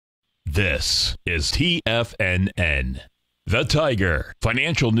This is TFNN, the Tiger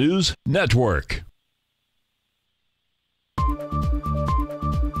Financial News Network.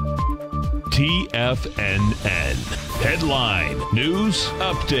 TFNN Headline News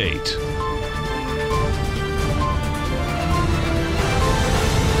Update.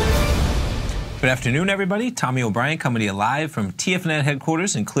 Good afternoon, everybody. Tommy O'Brien coming to you live from TFNN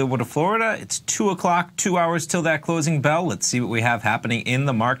headquarters in Clearwater, Florida. It's 2 o'clock, 2 hours till that closing bell. Let's see what we have happening in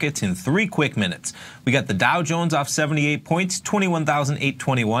the markets in 3 quick minutes. We got the Dow Jones off 78 points,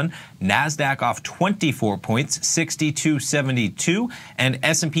 21,821. NASDAQ off 24 points, 6272. And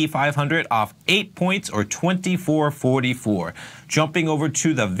S&P 500 off 8 points or 2444. Jumping over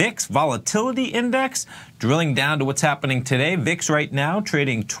to the VIX Volatility Index, drilling down to what's happening today. VIX right now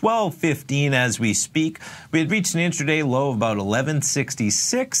trading 1215 as we speak. We had reached an intraday low of about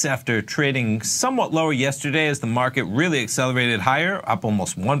 1166 after trading somewhat lower yesterday as the market really accelerated higher, up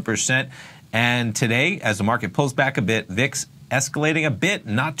almost 1%. And today, as the market pulls back a bit, VIX escalating a bit,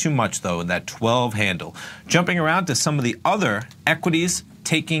 not too much though, that 12 handle. Jumping around to some of the other equities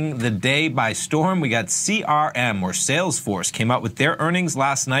taking the day by storm, we got CRM, or Salesforce, came out with their earnings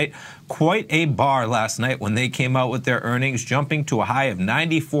last night. Quite a bar last night when they came out with their earnings, jumping to a high of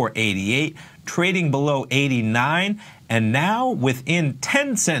 94.88, trading below 89, and now within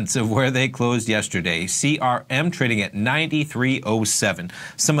 10 cents of where they closed yesterday. CRM trading at 93.07.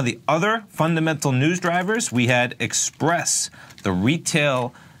 Some of the other fundamental news drivers, we had Express, the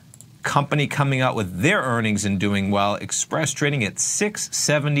retail company, coming out with their earnings and doing well. Express trading at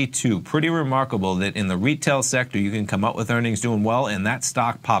 672. Pretty remarkable that in the retail sector you can come out with earnings doing well, and that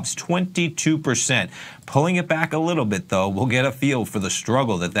stock pops 22%. Pulling it back a little bit though, we'll get a feel for the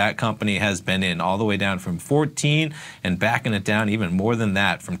struggle that that company has been in, all the way down from 14 and backing it down even more than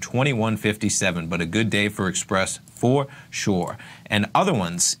that from 21.57. But a good day for Express for sure. And other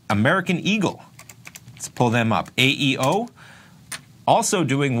ones, American Eagle, let's pull them up. AEO also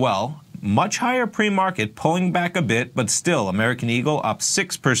doing well, much higher pre-market, pulling back a bit, but still American Eagle up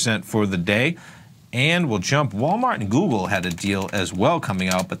 6% for the day. And we'll jump, Walmart and Google had a deal as well coming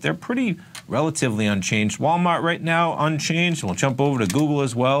out, but they're pretty relatively unchanged. Walmart right now unchanged. We'll jump over to Google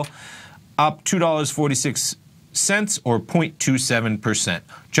as well, up $2.46 or 0.27%.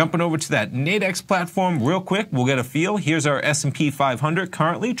 Jumping over to that Nadex platform real quick, we'll get a feel. Here's our S&P 500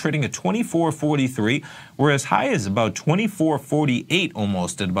 currently trading at 24.43. We're as high as about 24.48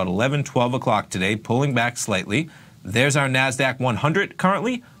 almost at about 12 o'clock today, pulling back slightly. There's our NASDAQ 100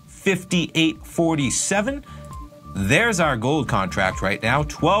 currently, 58.47. There's our gold contract right now,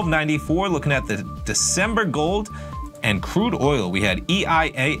 12.94. Looking at the December gold and crude oil, we had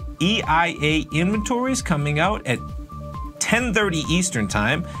EIA inventories coming out at 10:30 Eastern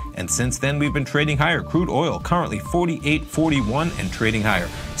time, and since then we've been trading higher. Crude oil currently 48.41 and trading higher.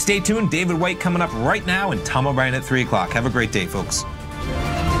 Stay tuned. David White coming up right now, and Tom O'Brien at 3 o'clock. Have a great day, folks.